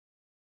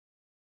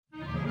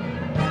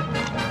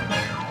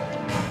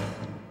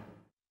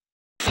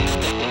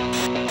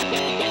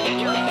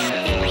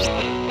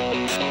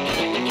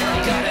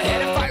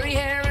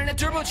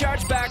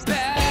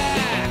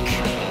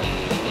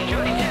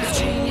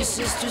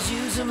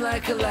I'm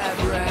like a lab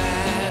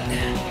rat.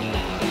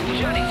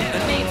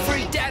 A neat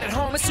freak dad at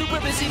home, a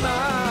super busy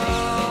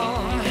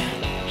mom.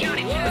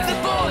 The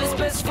boy's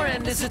best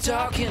friend is a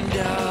talking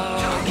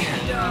dog.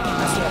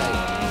 That's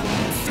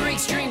right. 3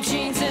 extreme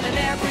genes and an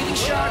air-breathing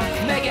shark.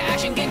 Mega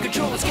action game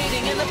controller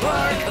skating in the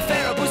park. A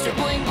pharaoh booster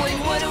bling bling.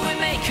 What do we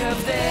make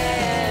of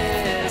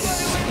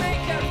this?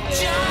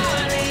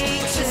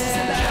 Johnny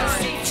Test.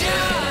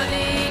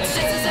 Johnny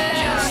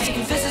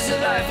Test. This is the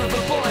life of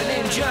a boy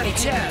named Johnny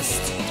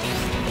Test.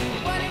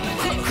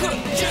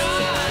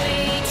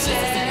 Johnny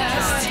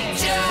Test.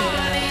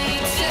 Johnny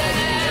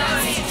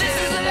Test. This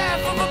is the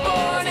life of a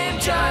boy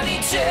named Johnny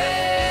Test.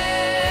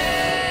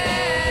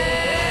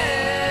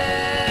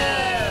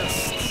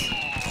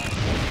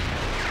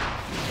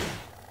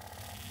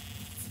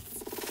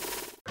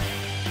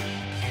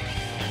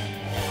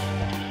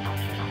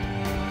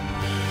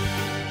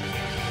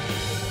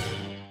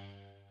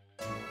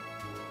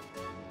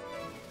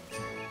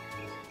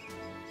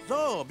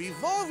 So,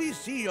 before we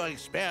see your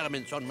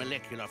experiments on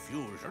molecular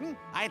fusion,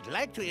 I'd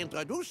like to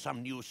introduce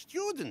some new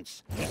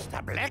students,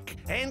 Mr. Black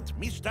and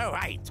Mr.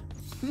 White.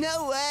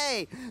 No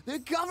way! The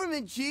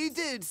government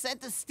G-dude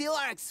sent to steal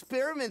our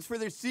experiments for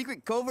their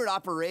secret covert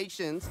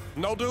operations.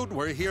 No, dude,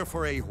 we're here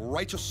for a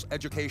righteous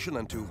education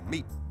and to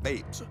meet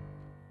babes.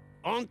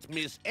 And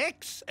Miss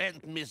X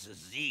and Miss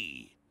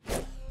Z.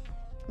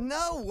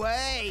 No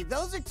way!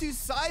 Those are 2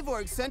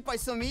 cyborgs sent by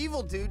some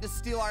evil dude to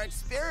steal our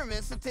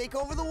experiments to take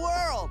over the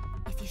world.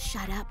 If you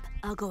shut up,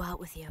 I'll go out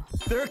with you.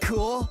 They're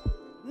cool.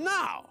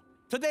 Now,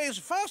 today's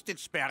first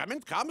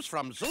experiment comes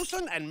from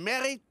Susan and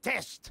Mary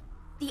Test.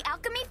 The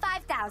Alchemy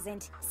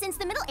 5000. Since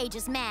the Middle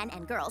Ages, man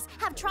and girls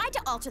have tried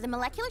to alter the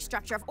molecular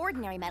structure of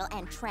ordinary metal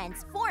and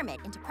transform it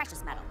into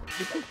precious metal.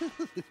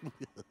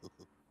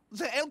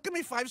 The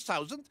Alchemy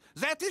 5000?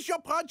 That is your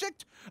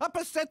project? A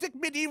pathetic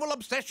medieval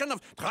obsession of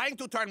trying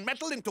to turn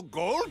metal into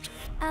gold?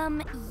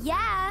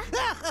 Yeah.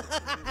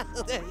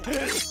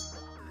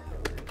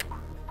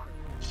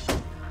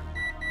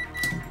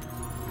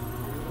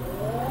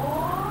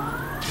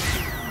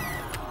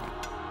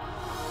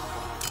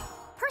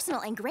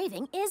 Personal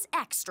engraving is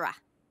extra.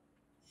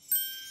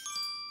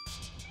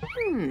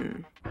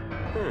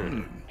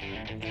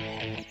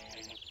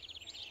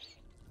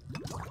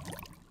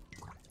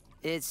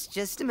 It's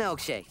just a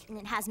milkshake. And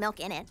it has milk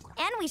in it.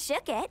 And we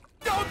shook it.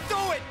 Don't do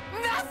it!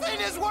 Nothing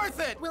is worth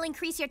it! We'll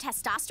increase your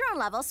testosterone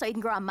level so you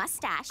can grow a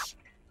mustache.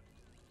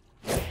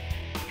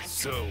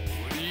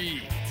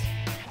 Sweet.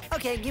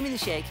 Okay, give me the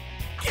shake.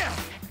 Yeah.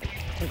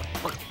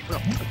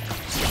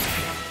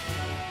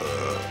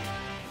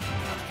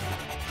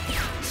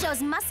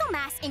 Shows muscle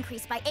mass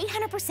increased by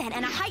 800%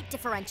 and a height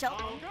differential.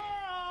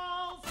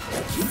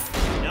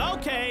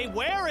 Okay,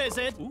 where is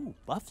it? Ooh,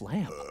 buff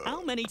lamp.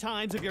 How many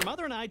times have your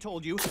mother and I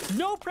told you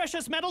no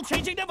precious metal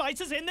changing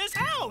devices in this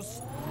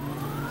house?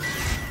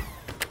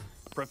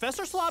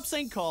 Professor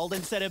Slopsink called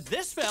and said if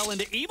this fell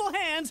into evil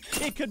hands,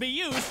 it could be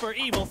used for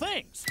evil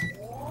things.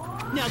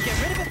 Now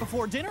get rid of it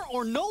before dinner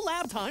or no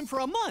lab time for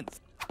a month.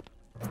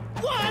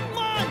 1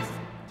 month!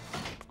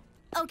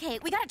 Okay,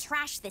 we gotta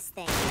trash this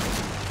thing.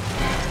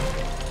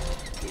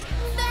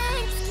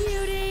 Thanks,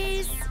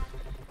 cuties!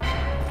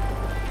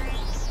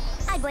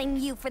 I blame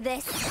you for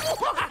this.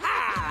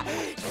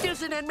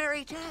 Susan and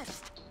Mary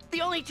Test.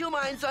 The only 2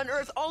 minds on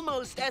Earth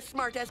almost as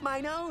smart as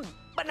mine own,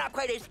 but not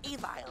quite as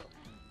evil.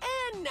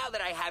 And now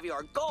that I have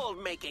your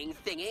gold-making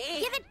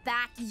thingy... Give it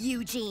back,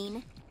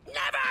 Eugene.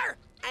 Never!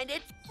 And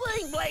it's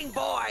Bling Bling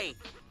Boy!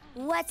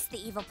 What's the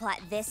evil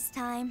plot this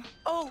time?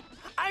 Oh,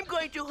 I'm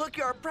going to hook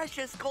your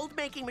precious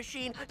gold-making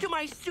machine to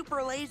my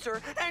super laser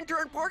and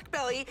turn Pork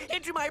Belly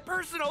into my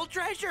personal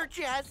treasure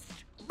chest.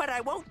 But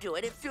I won't do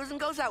it if Susan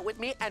goes out with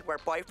me and we're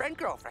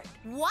boyfriend-girlfriend.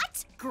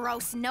 What?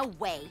 Gross, no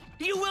way.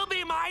 You will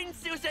be mine,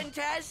 Susan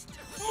Test!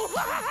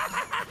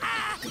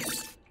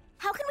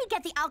 How can we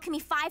get the Alchemy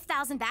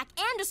 5000 back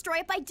and destroy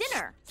it by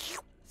dinner?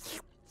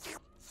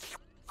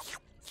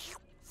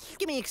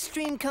 Give me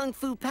extreme kung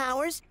fu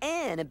powers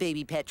and a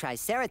baby pet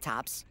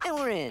triceratops, and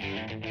we're in.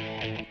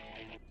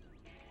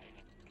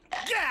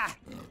 Yeah!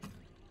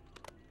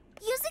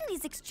 Using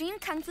these extreme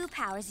kung fu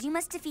powers, you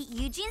must defeat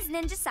Eugene's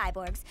ninja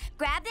cyborgs,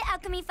 grab the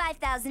Alchemy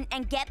 5000,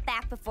 and get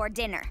back before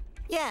dinner.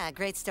 Yeah,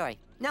 great story.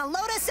 Now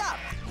load us up!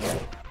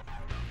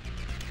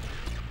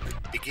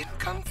 Begin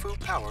Kung Fu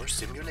Power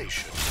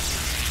simulation.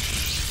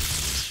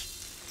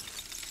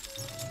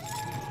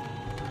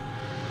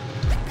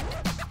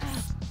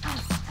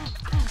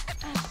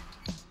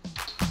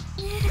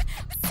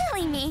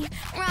 Silly me.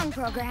 Wrong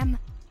program.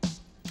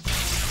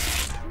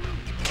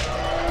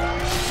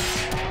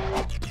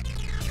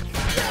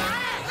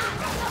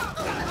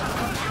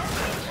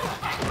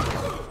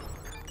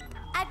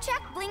 I've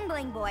tracked Bling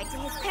Bling Boy to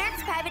his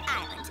parents' private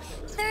island,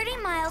 30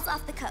 miles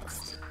off the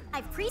coast.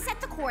 I've preset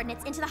the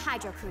coordinates into the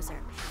Hydro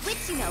Cruiser,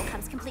 which you know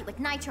comes complete with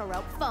nitro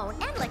rope, phone,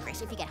 and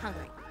licorice if you get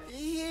hungry.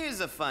 Here's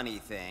a funny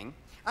thing.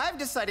 I've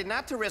decided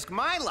not to risk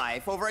my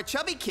life over a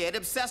chubby kid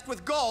obsessed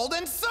with gold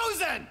and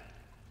Susan!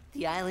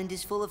 The island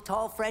is full of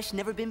tall, fresh,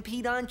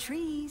 never-been-peed-on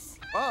trees.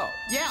 Oh,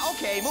 yeah,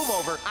 okay, move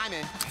over. I'm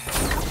in.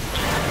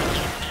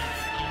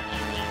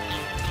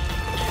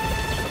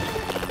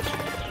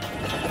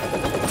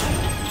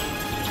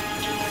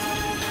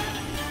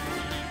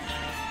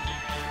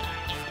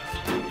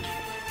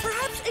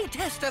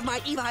 of my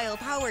evil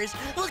powers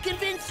will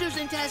convince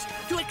Susan Test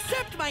to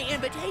accept my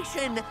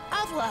invitation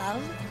of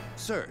love.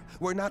 Sir,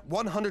 we're not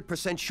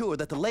 100% sure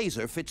that the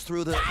laser fits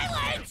through the...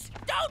 Silence!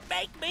 Don't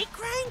make me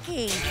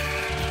cranky!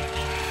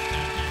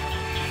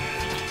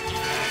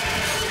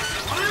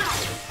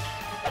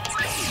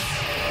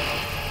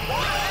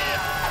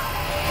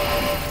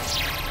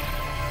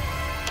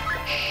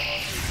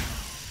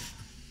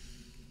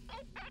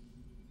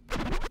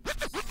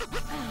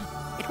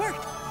 It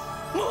worked!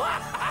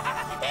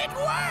 It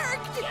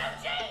worked!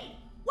 Eugene!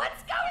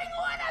 What's going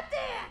on up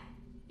there?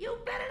 You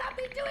better not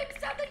be doing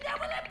something that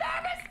will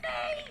embarrass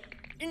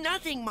me!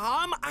 Nothing,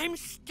 Mom. I'm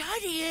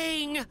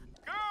studying.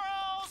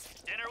 Girls,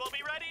 dinner will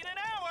be ready in an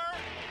hour.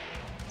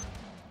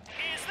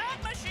 Is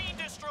that machine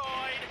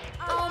destroyed?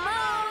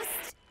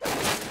 Almost.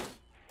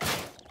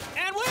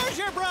 And where's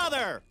your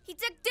brother? He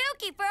took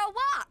Dukey for a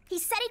walk. He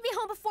said he'd be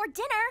home before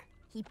dinner.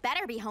 He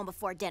better be home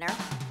before dinner.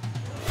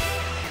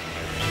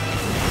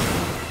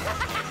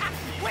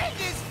 Wind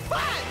is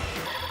fun!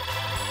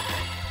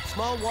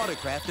 Small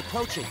watercraft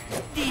approaching.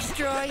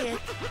 Destroy it.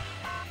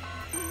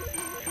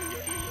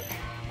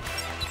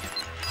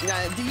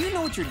 Do you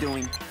know what you're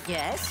doing?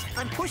 Yes,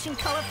 I'm pushing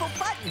colorful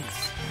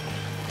buttons.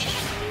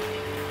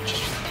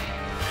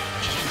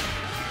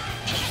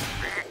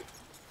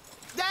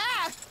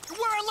 Ah!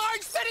 We're a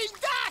large sitting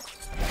duck!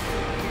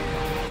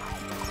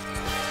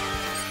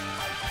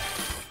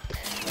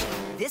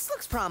 This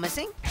looks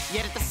promising.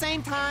 Yet at the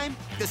same time,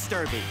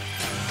 disturbing.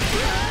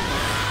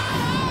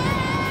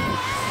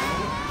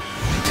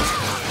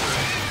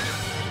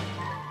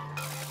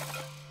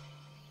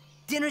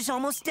 Dinner's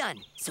almost done,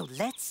 so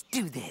let's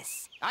do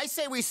this. I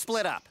say we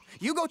split up.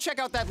 You go check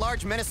out that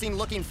large,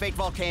 menacing-looking fake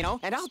volcano,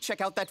 and I'll check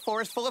out that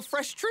forest full of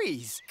fresh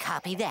trees.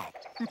 Copy that.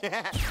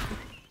 Johnny,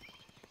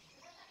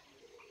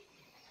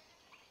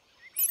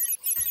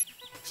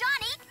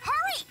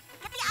 hurry!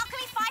 Get the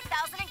Alchemy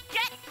 5000 and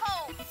get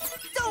home!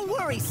 Don't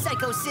worry,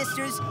 Psycho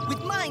Sisters.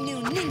 With my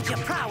new ninja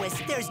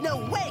prowess, there's no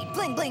way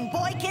Bling Bling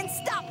Boy can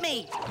stop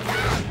me!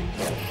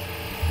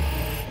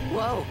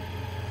 Whoa,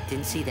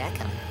 didn't see that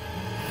coming.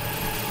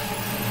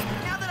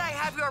 Now that I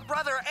have your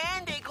brother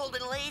and a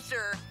golden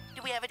laser,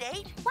 do we have a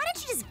date? Why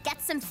don't you just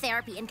get some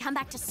therapy and come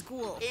back to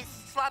school? Is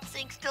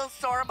Slopsink still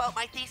sore about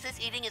my thesis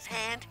eating his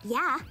hand?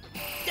 Yeah.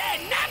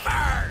 Then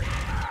never!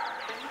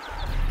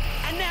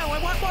 And now I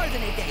want more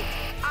than a date.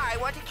 I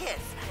want a kiss,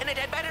 and it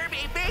had better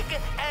be big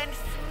and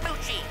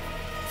smoochy.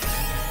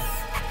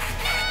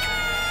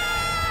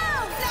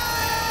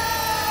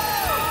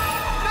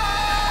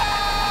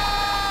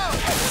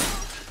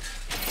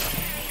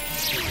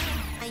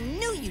 I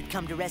knew you'd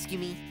come to rescue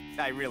me.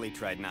 I really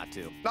tried not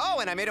to. Oh,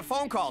 and I made a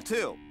phone call,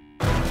 too.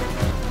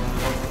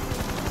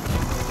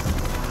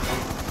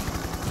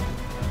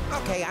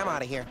 Okay, I'm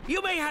out of here.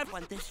 You may have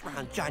won this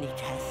round, Johnny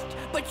Test,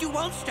 but you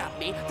won't stop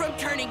me from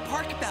turning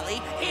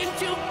Porkbelly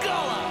into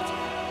gold!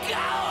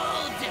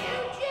 Gold!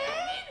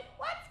 Eugene!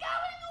 What's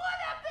going on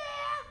up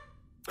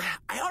there?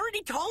 I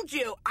already told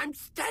you, I'm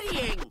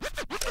studying.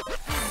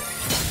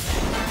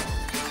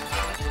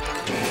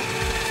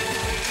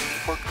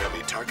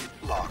 Porkbelly target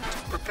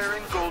locked.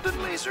 Preparing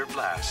golden laser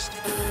blast.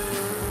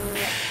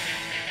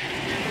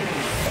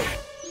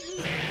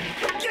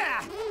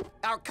 Yeah!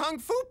 Our kung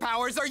fu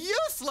powers are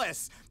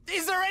useless!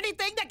 Is there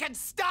anything that can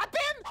stop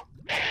him?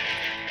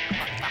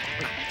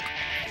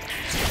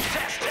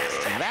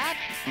 That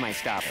might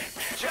stop it.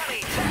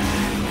 Johnny,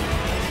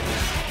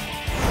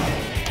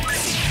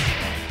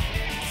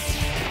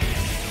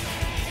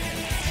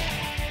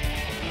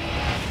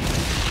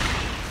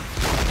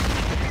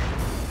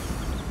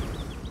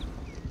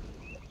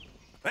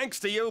 Thanks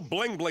to you,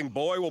 Bling Bling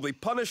Boy will be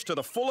punished to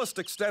the fullest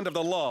extent of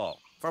the law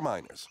for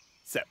minors.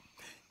 So,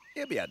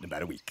 he'll be out in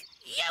about a week.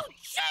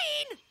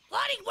 Eugene!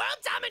 Plotting world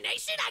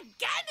domination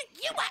again?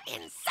 You are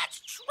in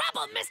such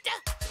trouble, mister!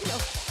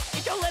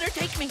 Don't let her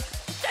take me.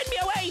 Send me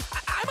away.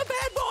 I'm a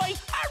bad boy.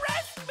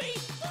 Arrest me,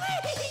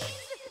 please.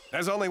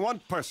 There's only one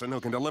person who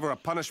can deliver a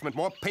punishment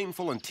more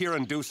painful and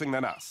tear-inducing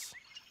than us.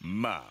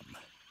 Mom.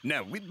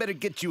 Now, we'd better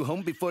get you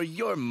home before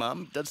your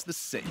mom does the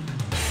same.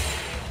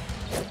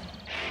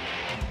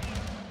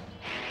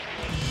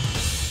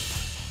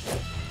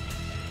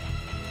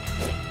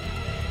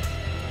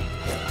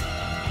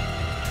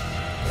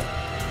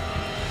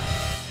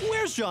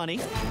 Where's Johnny?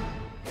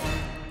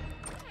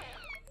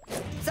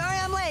 Sorry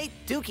I'm late.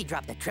 Dukey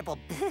dropped the triple.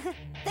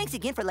 Thanks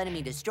again for letting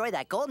me destroy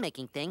that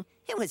gold-making thing.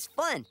 It was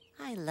fun.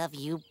 I love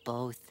you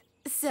both.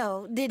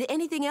 So, did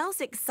anything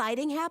else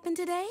exciting happen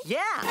today?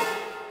 Yeah!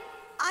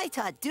 I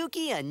taught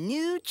Dukey a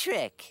new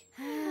trick.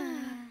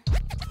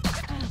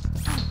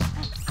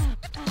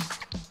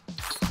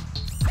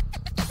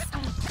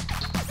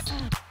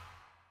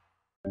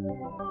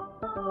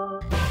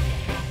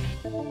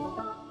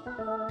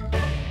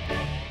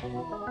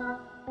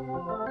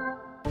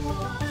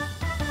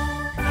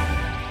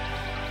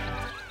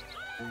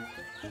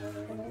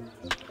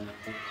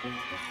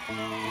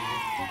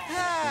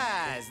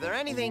 Is there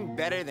anything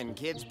better than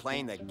kids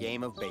playing the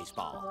game of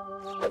baseball?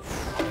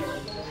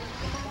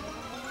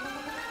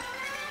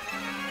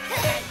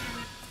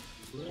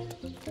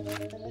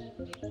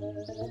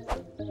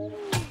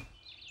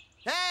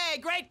 Hey,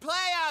 great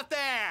play out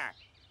there!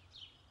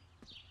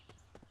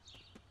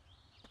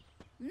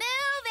 Moving!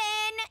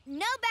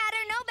 No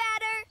batter, no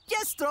batter!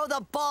 Just throw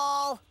the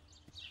ball.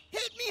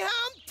 Hit me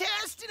home,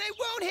 Test, and I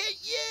won't hit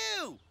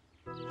you!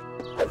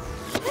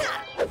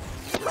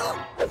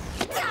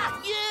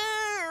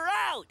 You're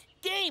out!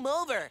 Game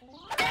over!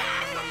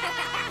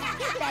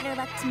 Better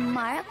luck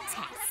tomorrow,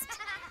 Test.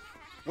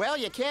 Well,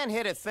 you can't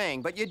hit a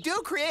thing, but you do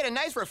create a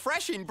nice,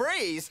 refreshing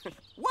breeze.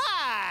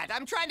 What?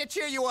 I'm trying to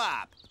cheer you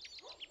up.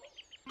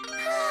 Gil.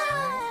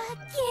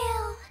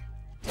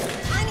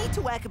 I need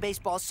to whack a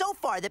baseball so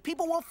far that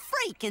people will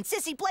freak and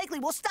Sissy Blakely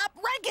will stop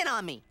ranking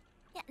on me.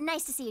 Yeah,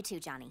 nice to see you too,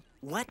 Johnny.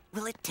 What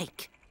will it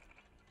take?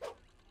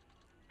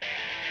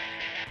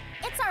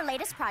 It's our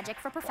latest project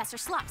for Professor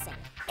Slopsing.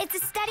 It's a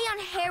study on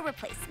hair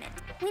replacement.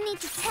 We need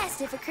to test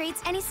if it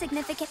creates any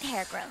significant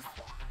hair growth.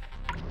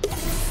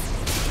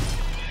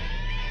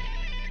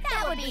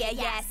 That would be a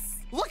yes.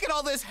 Look at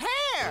all this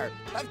hair!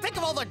 Think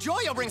of all the joy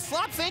you'll bring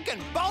Slopsink and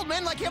bald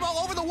men like him all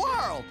over the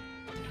world!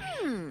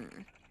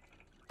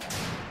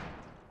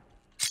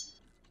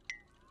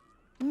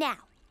 Now,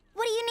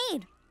 what do you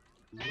need?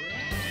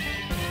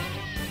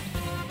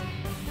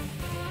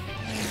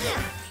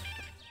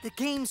 The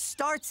game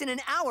starts in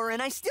an hour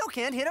and I still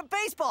can't hit a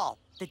baseball.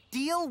 The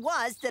deal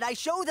was that I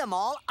show them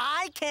all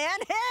I can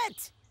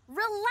hit.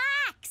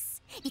 Relax!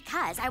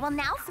 Because I will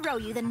now throw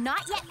you the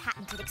not yet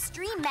patented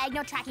extreme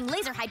magno-tracking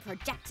laser hide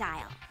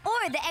projectile.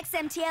 Or the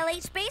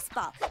XMTLH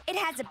baseball. It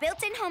has a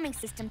built-in homing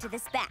system to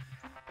this bat.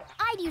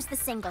 I'd use the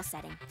single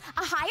setting.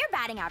 A higher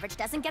batting average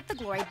doesn't get the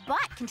glory,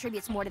 but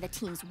contributes more to the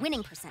team's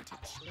winning percentage.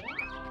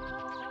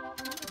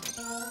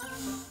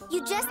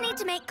 You just need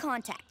to make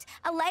contact.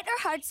 A light or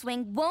hard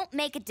swing won't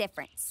make a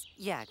difference.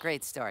 Yeah,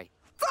 great story.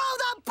 Throw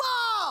the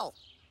ball!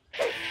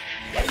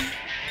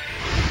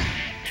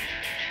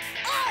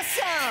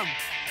 Awesome!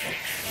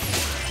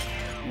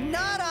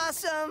 Not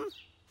awesome.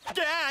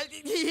 Dad,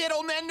 he hit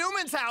old man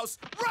Newman's house.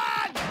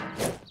 Run!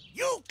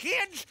 You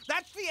kids,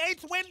 that's the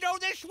 8th window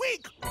this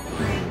week.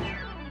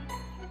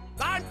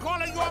 I'm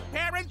calling your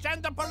parents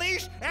and the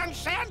police and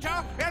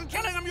Santa and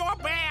telling them you're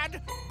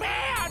bad.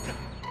 Bad!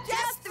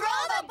 Just throw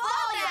the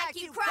ball back,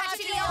 you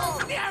crotchety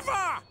old...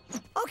 Never!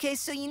 Okay,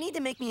 so you need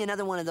to make me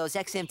another one of those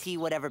XMT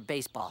whatever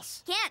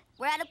baseballs. Can't.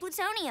 We're out of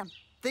plutonium.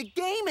 The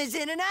game is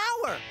in an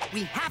hour.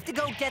 We have to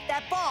go get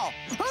that ball.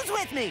 Who's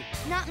with me?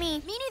 Not me.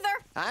 Me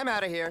neither. I'm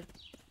out of here.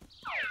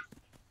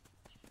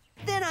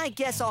 Then I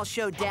guess I'll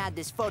show Dad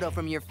this photo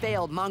from your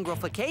failed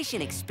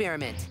mongrelification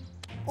experiment.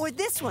 Or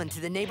this one to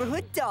the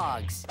neighborhood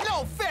dogs.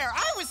 No fair!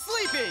 I was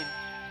sleeping!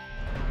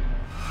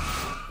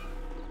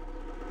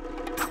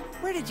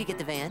 Where did you get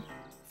the van?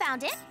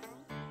 Found it.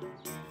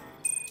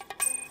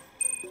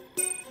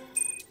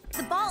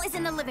 The ball is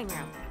in the living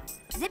room.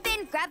 Zip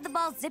in, grab the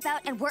ball, zip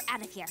out, and we're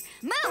out of here.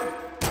 Move!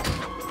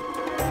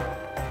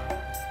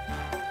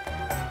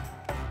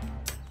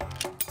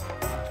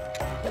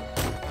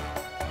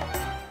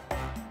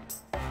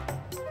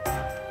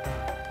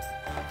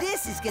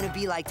 This is gonna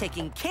be like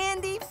taking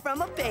candy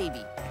from a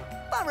baby.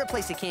 I'll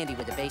replace the candy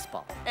with a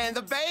baseball. And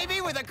the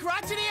baby with a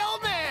crotchety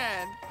old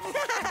man!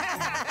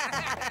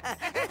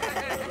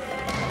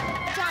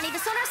 Johnny, the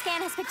sonar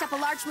scan has picked up a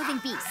large moving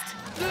beast.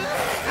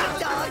 Big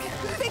dog!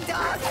 Big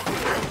dog!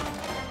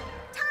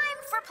 Time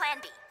for Plan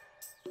B.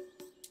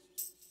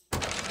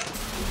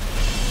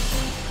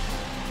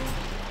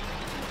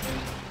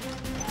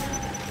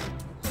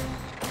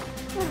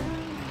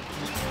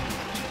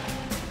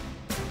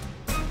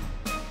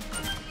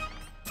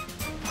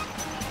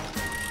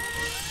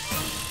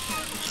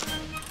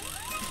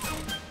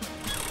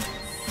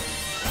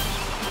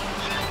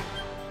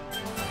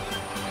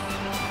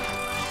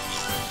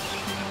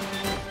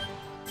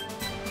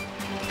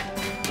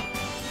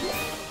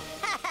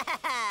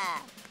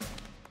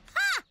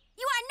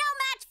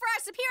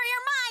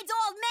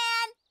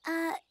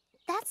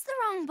 That's the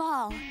wrong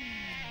ball.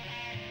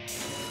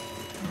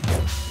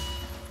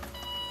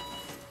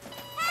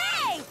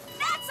 Hey!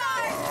 That's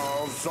our...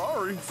 Oh,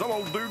 sorry. Some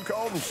old dude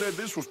called and said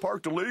this was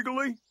parked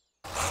illegally.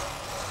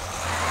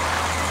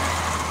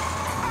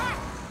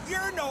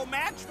 You're no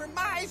match for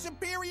my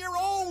superior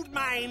old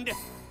mind.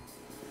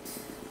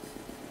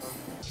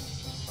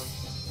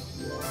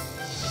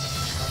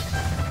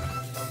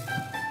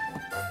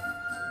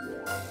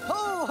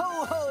 Ho,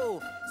 ho,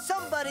 ho!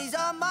 Somebody's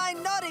on my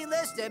naughty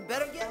list and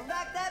better get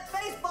back that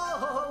baseball.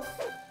 Ho, ho.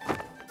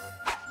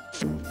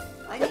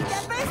 I need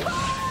that baseball!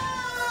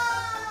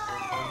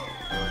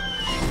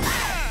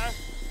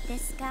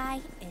 This guy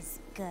is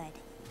good.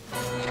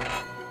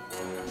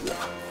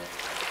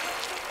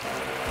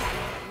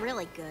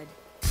 Really good.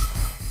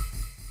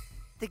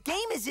 The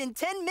game is in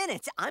 10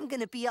 minutes. I'm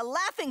gonna be a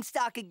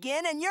laughingstock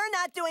again, and you're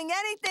not doing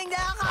anything to...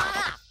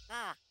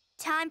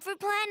 Time for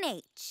Plan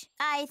H.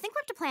 I think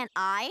we're up to Plan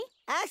I.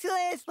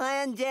 Actually, it's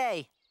Plan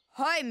J.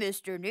 Hi,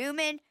 Mr.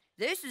 Newman.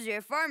 This is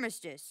your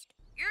pharmacist.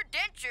 Your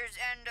dentures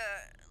and,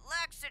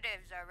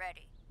 laxatives are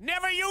ready.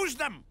 Never use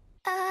them!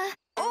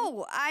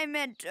 Oh, I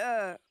meant,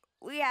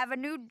 We have a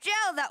new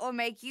gel that will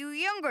make you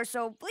younger,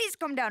 so please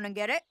come down and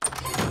get it.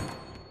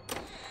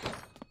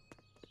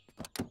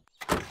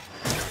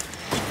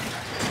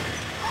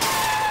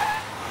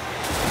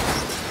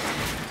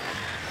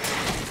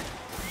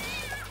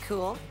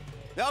 Cool.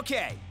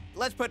 Okay,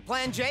 let's put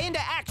Plan J into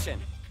action.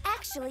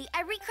 Actually,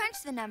 I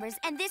recrunched the numbers,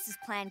 and this is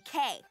Plan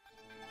K.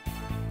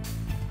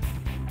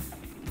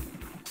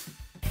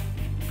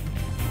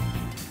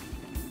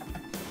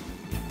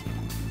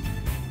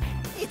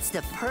 It's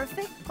the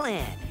perfect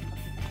plan.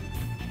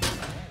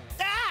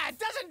 Ah, it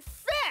doesn't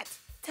fit!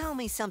 Tell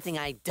me something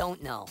I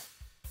don't know.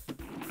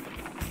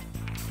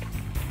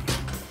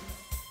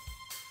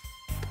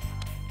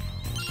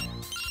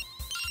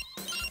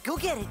 Go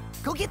get it.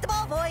 Go get the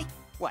ball, boy.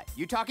 What,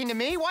 you talking to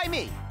me? Why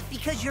me?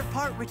 Because you're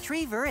part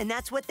retriever, and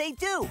that's what they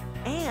do.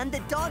 And the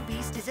dog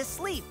beast is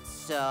asleep,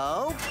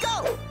 so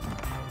go!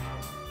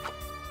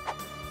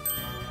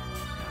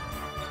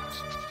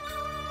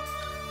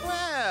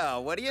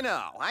 Well, what do you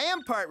know? I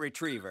am part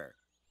retriever.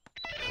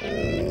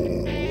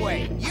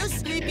 Wait, you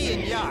sleepy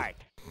in yard.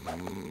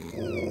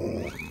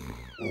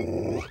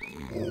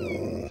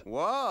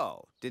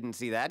 Whoa, didn't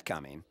see that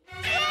coming.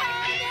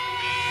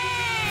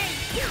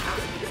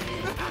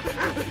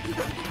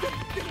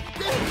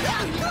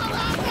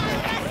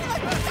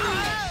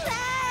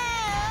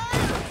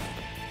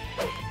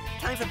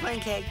 Time for Plan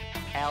K.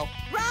 L.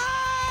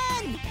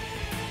 Run!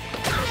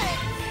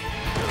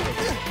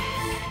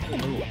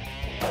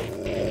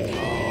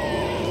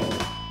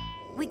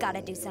 We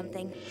gotta do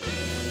something.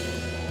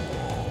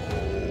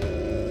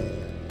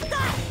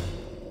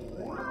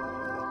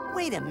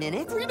 Wait a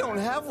minute. We don't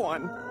have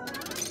one.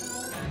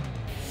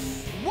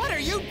 What are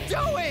you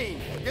doing?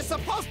 You're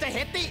supposed to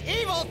hit the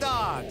evil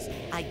dogs.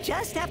 I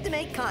just have to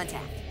make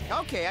contact.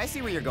 Okay, I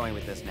see where you're going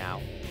with this now.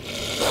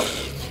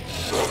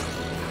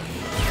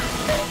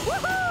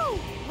 Woohoo!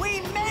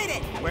 We made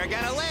it! We're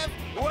gonna live.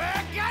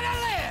 We're gonna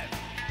live!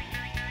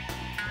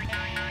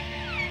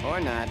 Or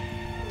not.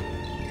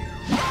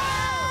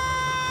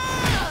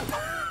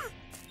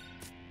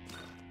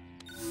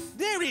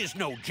 There is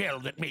no gel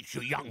that makes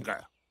you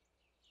younger.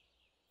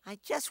 I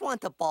just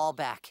want the ball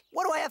back.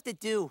 What do I have to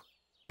do?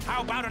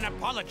 How about an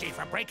apology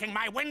for breaking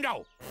my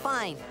window?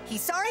 Fine.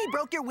 He's sorry he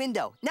broke your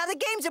window. Now the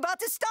game's about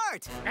to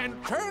start. And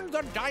turn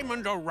the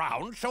diamond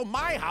around so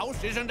my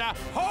house isn't a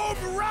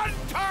home run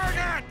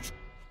target!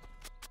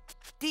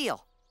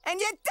 Deal. And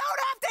you don't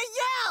have to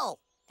yell!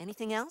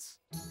 Anything else?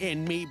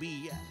 And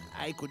maybe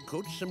I could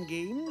coach some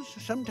games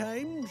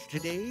sometimes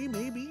today,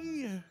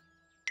 maybe?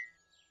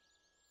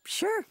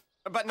 Sure.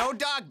 But no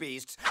dog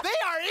beasts. They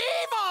are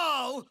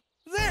evil!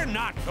 They're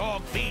not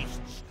dog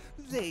beasts.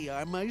 They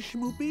are my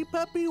schmoopy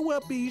puppy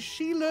wuppies,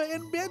 Sheila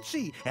and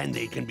Betsy, and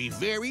they can be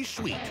very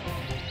sweet.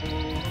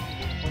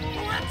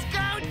 Let's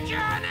go,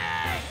 Johnny!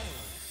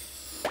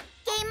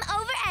 Game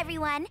over,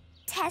 everyone.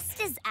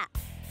 Test is up.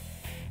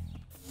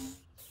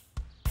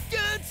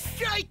 Don't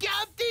strike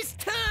out this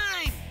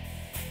time!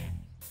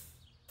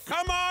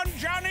 Come on,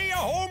 Johnny, a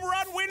home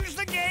run wins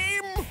the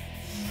game!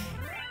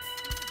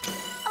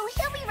 Oh,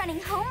 he'll be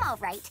running home all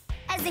right.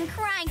 As in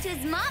crying to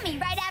his mommy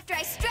right after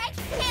I strike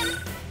him.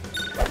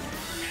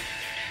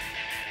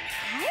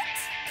 What?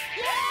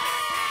 Yeah!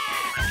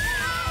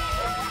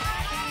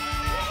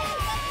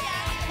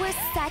 We're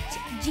such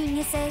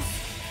geniuses.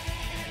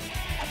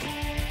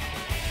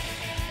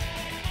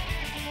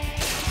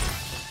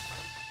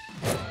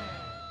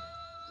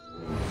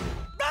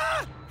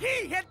 Ah!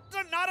 He hit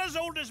the not as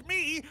old as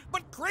me,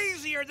 but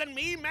crazier than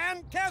me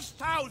man test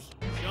house.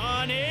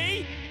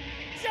 Johnny!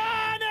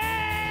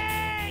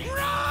 Johnny!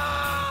 Run!